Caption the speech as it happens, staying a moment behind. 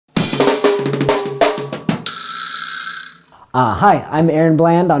Hi, I'm Aaron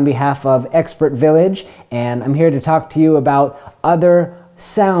Bland on behalf of Expert Village, and I'm here to talk to you about other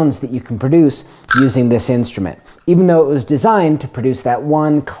sounds that you can produce using this instrument. Even though it was designed to produce that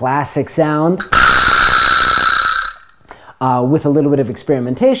one classic sound, with a little bit of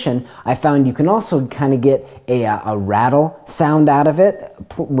experimentation, I found you can also kind of get a rattle sound out of it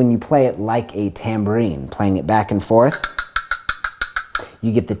when you play it like a tambourine, playing it back and forth.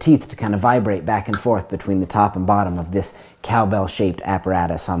 You get the teeth to kind of vibrate back and forth between the top and bottom of this cowbell-shaped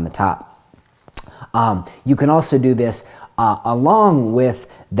apparatus on the top. You can also do this along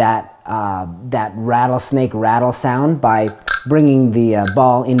with that rattlesnake rattle sound by bringing the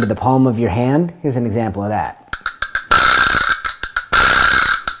ball into the palm of your hand. Here's an example of that.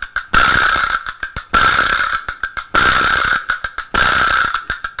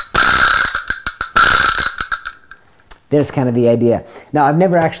 There's kind of the idea. Now, I've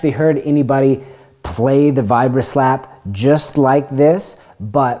never actually heard anybody play the Vibraslap just like this,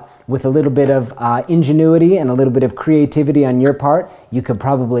 but with a little bit of ingenuity and a little bit of creativity on your part, you could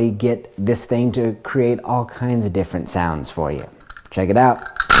probably get this thing to create all kinds of different sounds for you. Check it out.